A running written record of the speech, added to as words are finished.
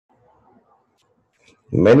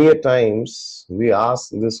Many a times we ask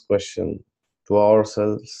this question to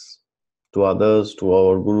ourselves, to others, to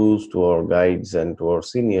our gurus, to our guides, and to our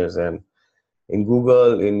seniors, and in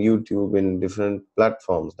Google, in YouTube, in different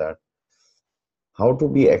platforms, that how to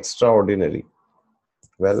be extraordinary.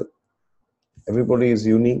 Well, everybody is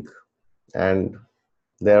unique, and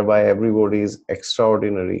thereby everybody is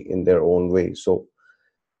extraordinary in their own way. So,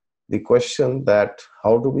 the question that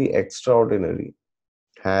how to be extraordinary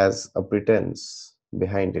has a pretense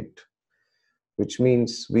behind it, which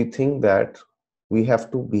means we think that we have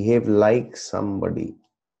to behave like somebody.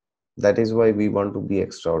 That is why we want to be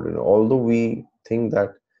extraordinary. Although we think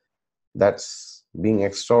that that's being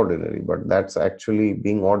extraordinary, but that's actually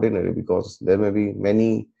being ordinary, because there may be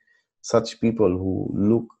many such people who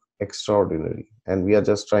look extraordinary and we are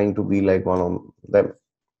just trying to be like one of them.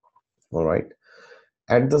 All right.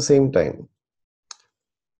 At the same time,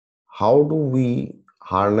 how do we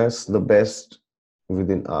harness the best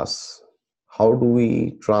within us? How do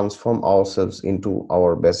we transform ourselves into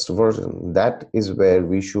our best version? That is where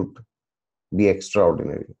we should be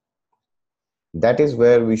extraordinary. That is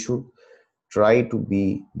where we should try to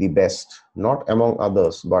be the best, not among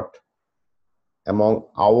others, but among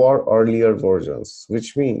our earlier versions,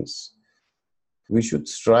 which means we should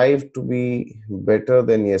strive to be better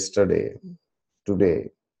than yesterday, today,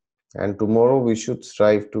 and tomorrow we should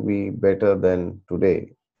strive to be better than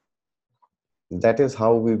today. That is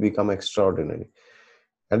how we become extraordinary.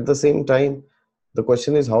 At the same time, the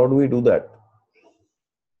question is, how do we do that?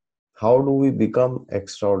 How do we become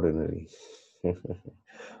extraordinary?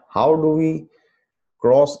 How do we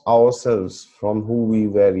cross ourselves from who we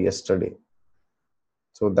were yesterday?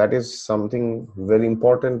 So that is something very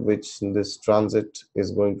important which this transit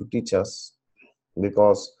is going to teach us,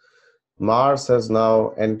 because Mars has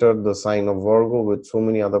now entered the sign of Virgo with so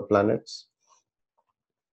many other planets.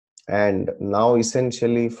 And now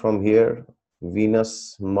essentially from here,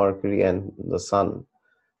 Venus, Mercury and the Sun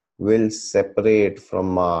will separate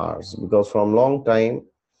from Mars, because from long time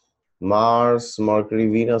Mars, Mercury,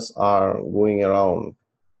 Venus are going around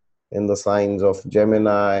in the signs of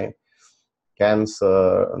Gemini,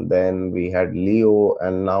 Cancer, and then we had Leo,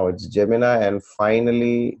 and now it's Gemini, and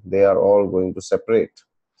finally they are all going to separate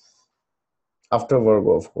after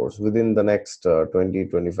Virgo, of course. Within the next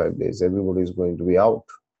 20-25 days, everybody is going to be out.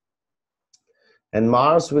 And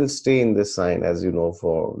Mars will stay in this sign, as you know,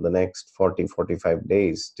 for the next 40-45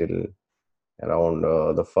 days till around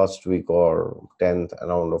the first week or 10th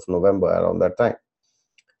around of November, around that time.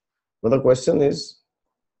 But the question is,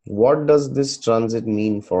 what does this transit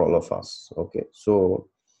mean for all of us? Okay, so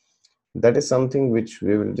that is something which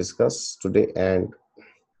we will discuss today. And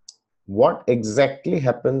what exactly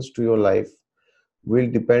happens to your life will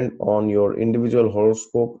depend on your individual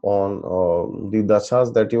horoscope, on the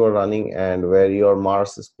dashas that you are running, and where your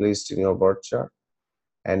Mars is placed in your birth chart,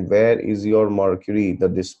 and where is your Mercury, the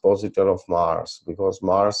dispositor of Mars, because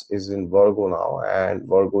Mars is in Virgo now, and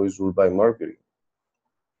Virgo is ruled by Mercury.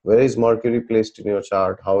 Where is Mercury placed in your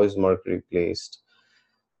chart? How is Mercury placed?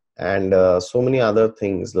 And so many other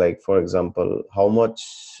things, like for example, how much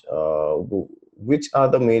which are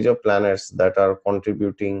the major planets that are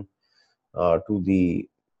contributing to the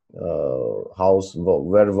house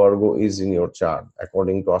where Virgo is in your chart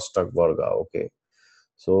according to Ashtak Varga. Okay,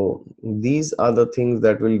 so these are the things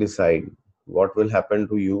that will decide what will happen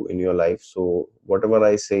to you in your life. So whatever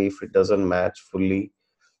I say, if it doesn't match fully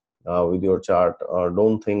with your chart,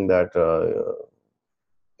 don't think that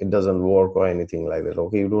it doesn't work or anything like that.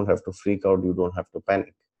 Okay, you don't have to freak out, you don't have to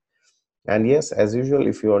panic. And yes, as usual,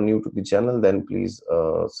 if you are new to the channel, then please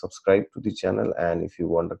subscribe to the channel. And if you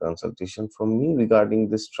want a consultation from me regarding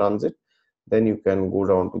this transit, then you can go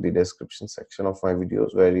down to the description section of my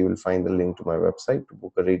videos, where you will find the link to my website to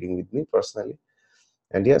book a reading with me personally.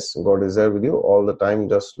 And yes, God is there with you all the time.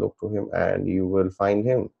 Just look to him and you will find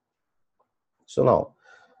him. So now,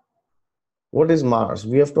 what is Mars?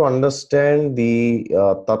 We have to understand the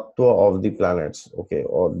tattva of the planets, okay,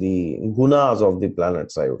 or the gunas of the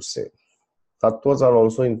planets, I would say. Tattvas are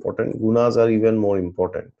also important, gunas are even more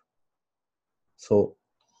important. So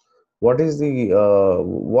what is the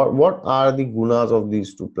what are the gunas of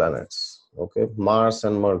these two planets? Okay, Mars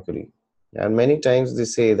and Mercury. And many times they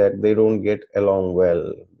say that they don't get along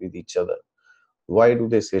well with each other. Why do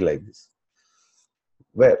they say like this?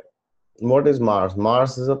 Well, what is Mars?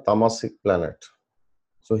 Mars is a tamasic planet.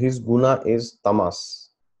 So his guna is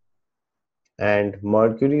tamas. And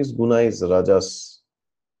Mercury's guna is rajas.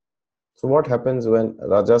 So what happens when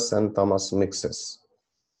rajas and tamas mixes?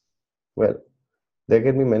 Well, there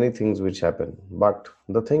can be many things which happen, but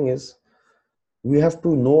the thing is, we have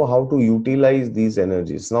to know how to utilize these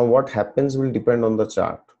energies. Now, what happens will depend on the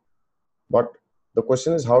chart. But the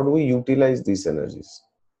question is, how do we utilize these energies?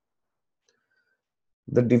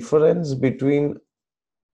 The difference between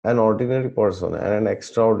an ordinary person and an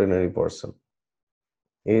extraordinary person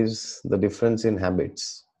is the difference in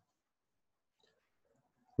habits.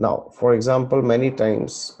 Now, for example, many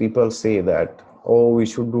times people say that, oh, we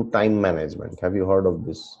should do time management. Have you heard of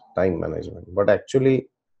this time management? But actually,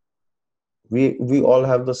 we all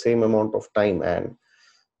have the same amount of time and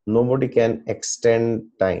nobody can extend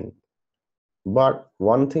time. But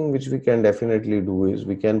one thing which we can definitely do is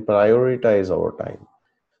we can prioritize our time.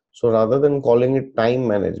 So rather than calling it time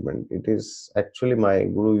management, it is actually, my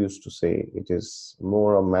guru used to say, it is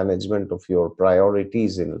more a management of your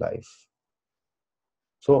priorities in life.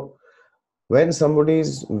 So when somebody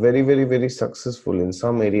is very, very, very successful in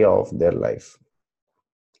some area of their life,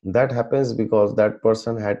 that happens because that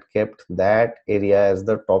person had kept that area as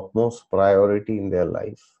the topmost priority in their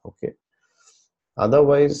life. Okay.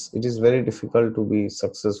 Otherwise, it is very difficult to be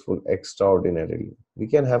successful extraordinarily. We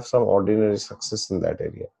can have some ordinary success in that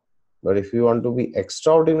area. But if we want to be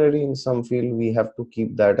extraordinary in some field, we have to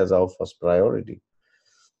keep that as our first priority.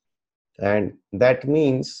 And that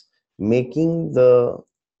means making the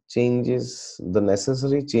changes, the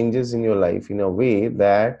necessary changes in your life in a way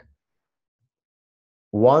that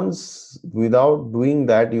once without doing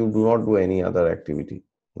that, you do not do any other activity.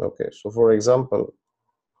 Okay. So, for example,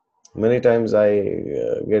 many times I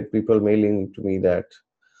get people mailing to me that,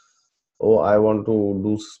 oh, I want to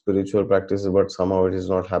do spiritual practices, but somehow it is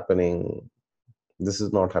not happening. This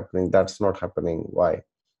is not happening. That's not happening. Why?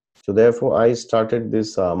 So therefore, I started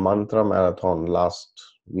this mantra marathon last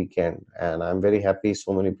weekend, and I'm very happy.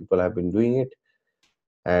 So many people have been doing it,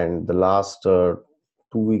 and the last 2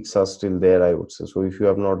 weeks are still there, I would say. So if you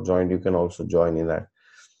have not joined, you can also join in that.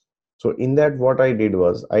 So in that, what I did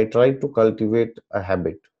was I tried to cultivate a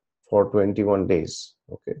habit for 21 days.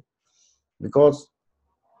 Okay, because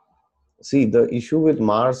see, the issue with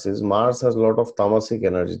Mars is Mars has a lot of tamasic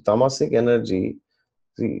energy. Tamasic energy,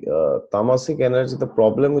 see, tamasic energy. The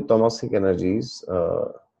problem with tamasic energy is.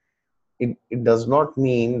 It does not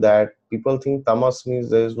mean that people think tamas means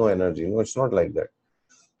there is no energy. No, it's not like that.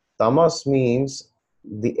 Tamas means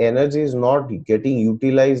the energy is not getting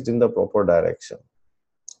utilized in the proper direction.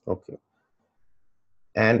 Okay.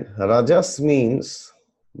 And rajas means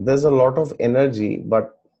there's a lot of energy,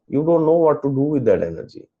 but you don't know what to do with that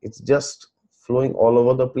energy. It's just flowing all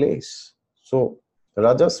over the place. So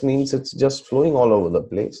rajas means it's just flowing all over the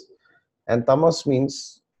place. And tamas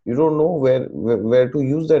means you don't know where to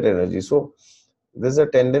use that energy. So there's a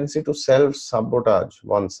tendency to self sabotage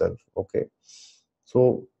oneself. Okay,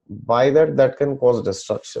 so by that can cause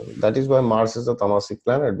destruction. That is why Mars is a tamasic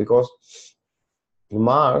planet, because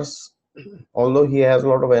Mars, although he has a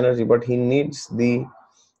lot of energy, but he needs the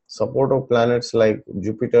support of planets like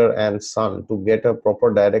Jupiter and Sun to get a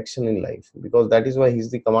proper direction in life, because that is why he's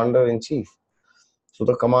the commander in chief. So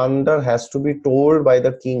the commander has to be told by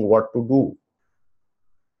the king what to do.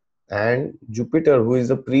 And Jupiter, who is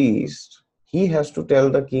the priest, he has to tell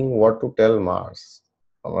the king what to tell Mars.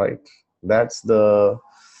 All right, that's the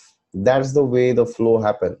way the flow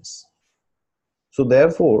happens. So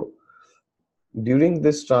therefore, during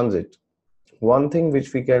this transit, one thing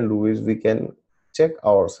which we can do is we can check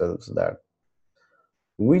ourselves that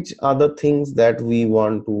which are the things that we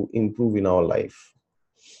want to improve in our life,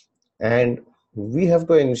 and we have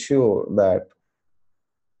to ensure that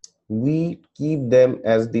we keep them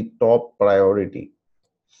as the top priority,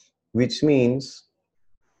 which means,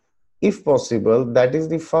 if possible, that is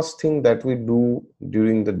the first thing that we do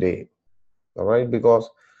during the day. All right, because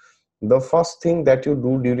the first thing that you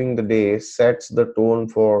do during the day sets the tone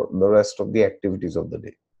for the rest of the activities of the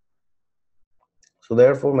day. So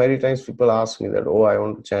therefore, many times people ask me that, oh, I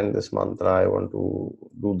want to chant this mantra, I want to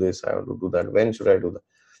do this, I want to do that, when should I do that?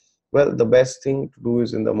 Well, the best thing to do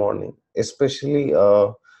is in the morning, especially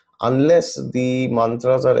unless the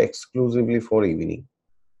mantras are exclusively for evening,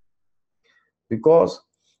 because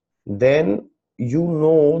then you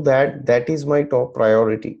know that that is my top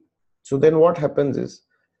priority. So then what happens is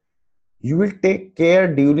you will take care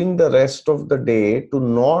during the rest of the day to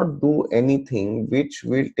not do anything which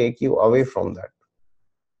will take you away from that.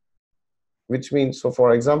 Which means, so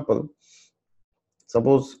for example,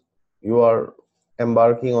 suppose you are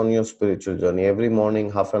embarking on your spiritual journey, every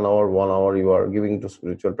morning half an hour, 1 hour you are giving to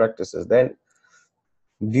spiritual practices, then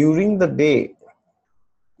during the day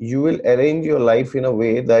you will arrange your life in a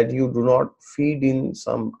way that you do not feed in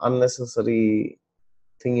some unnecessary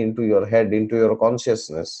thing into your head, into your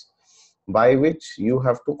consciousness, by which you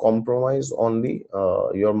have to compromise on the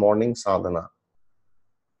your morning sadhana.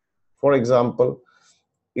 For example,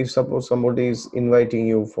 if suppose somebody is inviting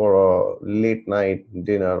you for a late night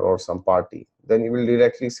dinner or some party, then you will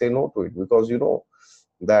directly say no to it, because you know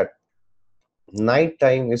that night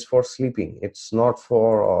time is for sleeping. It's not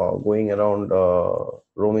for going around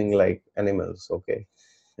roaming like animals. Okay.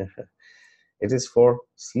 It is for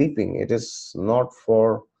sleeping. It is not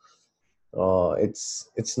for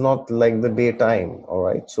it's not like the daytime. All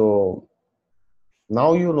right. So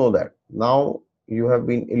now you know that. Now you have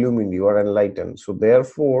been illumined, you are enlightened. So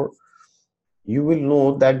therefore you will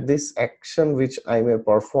know that this action which I may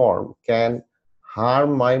perform can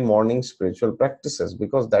harm my morning spiritual practices,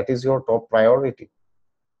 because that is your top priority.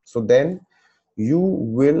 So then you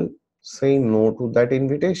will say no to that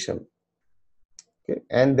invitation. Okay?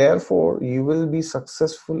 And therefore you will be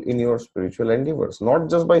successful in your spiritual endeavors, not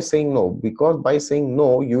just by saying no, because by saying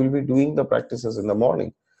no you will be doing the practices in the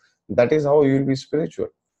morning. That is how you will be spiritual.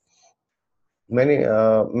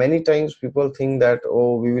 Many times people think that,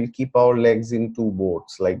 oh, we will keep our legs in two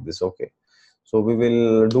boats like this. Okay, so we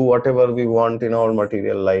will do whatever we want in our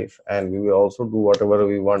material life, and we will also do whatever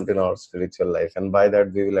we want in our spiritual life, and by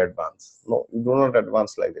that we will advance. No, you do not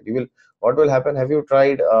advance like that. You will, what will happen, have you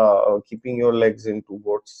tried keeping your legs in two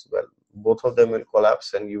boats? Well, both of them will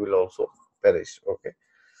collapse and you will also perish. Okay,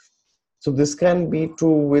 so this can be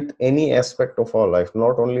true with any aspect of our life,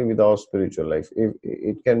 not only with our spiritual life. If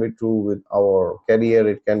it can be true with our career,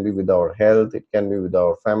 it can be with our health, it can be with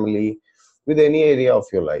our family, with any area of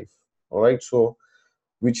your life. All right. So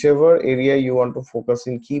whichever area you want to focus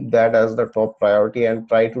in, keep that as the top priority and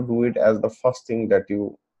try to do it as the first thing that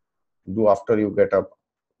you do after you get up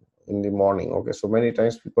in the morning. Okay. So many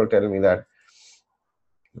times people tell me that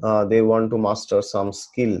they want to master some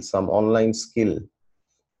skill, some online skill,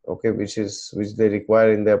 okay, which they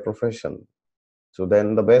require in their profession. So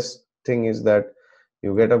then the best thing is that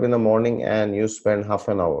you get up in the morning and you spend half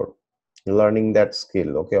an hour learning that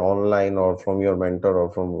skill, okay, online or from your mentor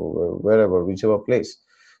or from wherever, whichever place,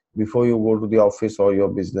 before you go to the office or your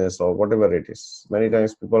business or whatever it is. Many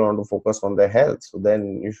times people want to focus on their health, so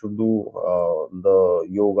then you should do the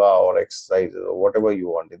yoga or exercise or whatever you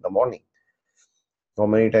want in the morning. So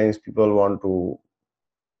many times people want to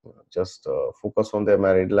just focus on their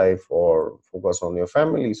married life or focus on your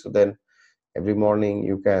family, so then every morning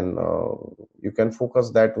you can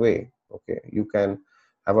focus that way. Okay, you can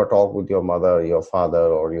have a talk with your mother, your father,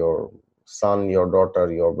 or your son, your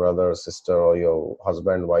daughter, your brother, sister, or your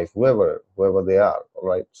husband, wife, whoever they are. All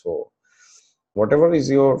right. So whatever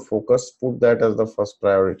is your focus, put that as the first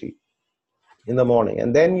priority in the morning,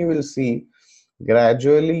 and then you will see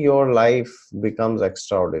gradually your life becomes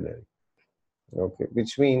extraordinary. Okay,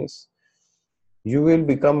 which means you will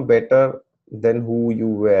become better than who you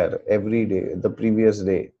were every day the previous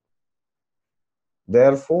day.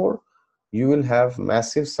 Therefore you will have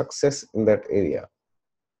massive success in that area,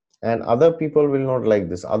 and other people will not like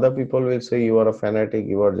this. Other people will say you are a fanatic,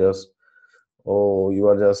 you are just, oh, you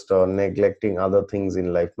are just neglecting other things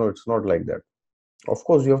in life. No, it's not like that. Of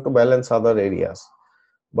course you have to balance other areas,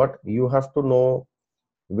 but you have to know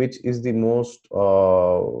which is the most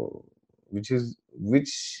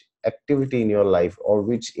which activity in your life, or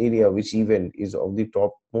which area, which event is of the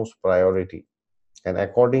top most priority, and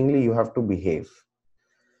accordingly you have to behave.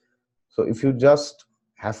 So if you just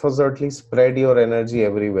haphazardly spread your energy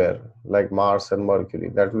everywhere like Mars and Mercury,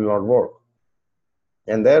 that will not work.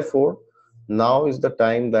 And therefore now is the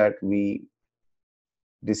time that we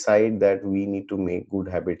decide that we need to make good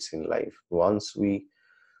habits in life. Once we,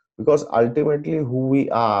 because ultimately who we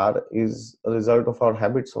are is a result of our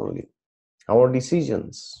habits only, our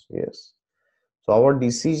decisions. Yes. So our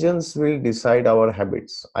decisions will decide our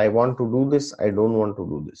habits. I want to do this, I don't want to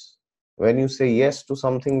do this. When you say yes to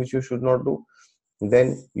something which you should not do,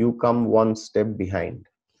 then you come one step behind.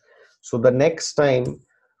 So the next time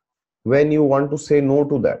when you want to say no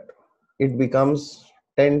to that, it becomes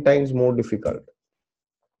 10 times more difficult.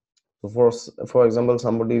 So for example,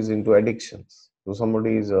 somebody is into addictions. So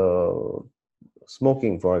somebody is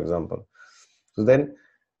smoking, for example. So then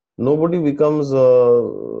nobody becomes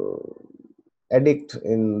addict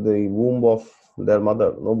in the womb of their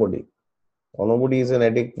mother. Nobody. Or nobody is an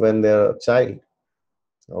addict when they're a child.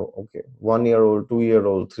 Oh, okay. 1 year old, 2 year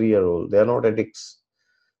old, 3 year old, they are not addicts.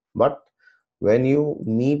 But when you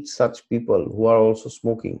meet such people who are also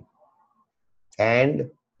smoking and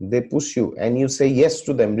they push you and you say yes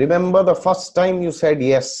to them, remember the first time you said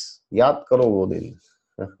yes. Yaad karo wo din.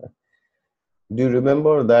 Do you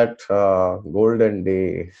remember that golden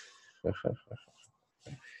day?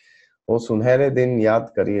 वो सुनहरे दिन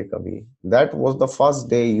याद करिए कभी. That was the first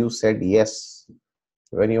day you said yes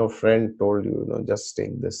when your friend told you, just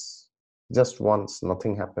take this. Just once,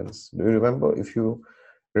 nothing happens. Do you remember? If you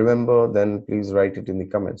remember, then please write it in the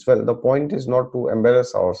comments. Well, the point is not to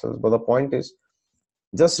embarrass ourselves, but the point is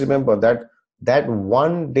just remember that that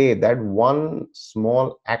one day, that one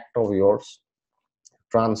small act of yours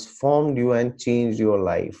transformed you and changed your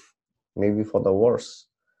life, maybe for the worse.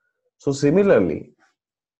 So similarly,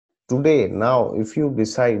 today, now, if you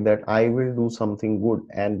decide that I will do something good,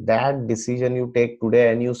 and that decision you take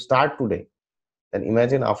today and you start today, then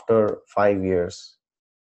imagine after 5 years,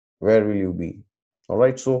 where will you be? All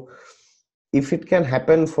right. So if it can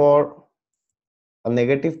happen for a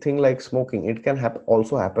negative thing like smoking, it can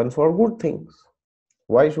also happen for good things.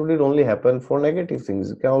 Why should it only happen for negative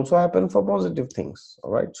things? It can also happen for positive things.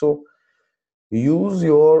 All right. So use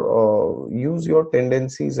your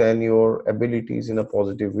tendencies and your abilities in a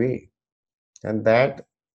positive way, and that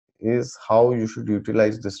is how you should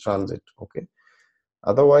utilize this transit. Okay.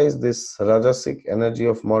 Otherwise, this rajasic energy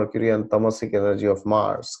of Mercury and tamasic energy of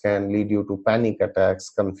Mars can lead you to panic attacks,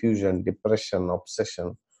 confusion, depression,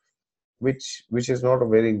 obsession, which is not a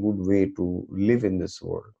very good way to live in this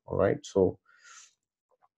world. All right. So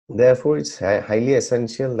therefore, it's highly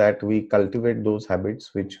essential that we cultivate those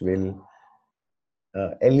habits which will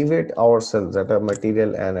elevate ourselves at a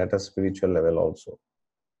material and at a spiritual level also.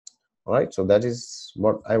 All right. So that is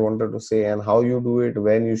what I wanted to say, and how you do it,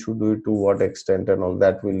 when you should do it, to what extent, and all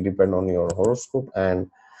that will depend on your horoscope and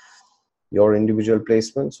your individual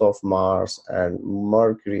placements of Mars and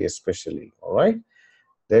Mercury especially. All right.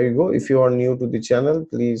 There you go. If you are new to the channel,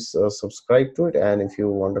 please subscribe to it. And if you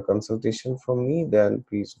want a consultation from me, then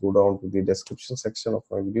please go down to the description section of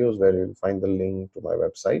my videos, where you will find the link to my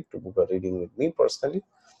website to book a reading with me personally.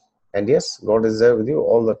 And yes, God is there with you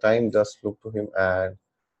all the time. Just look to Him, and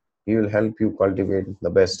He will help you cultivate the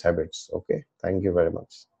best habits. Okay. Thank you very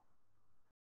much.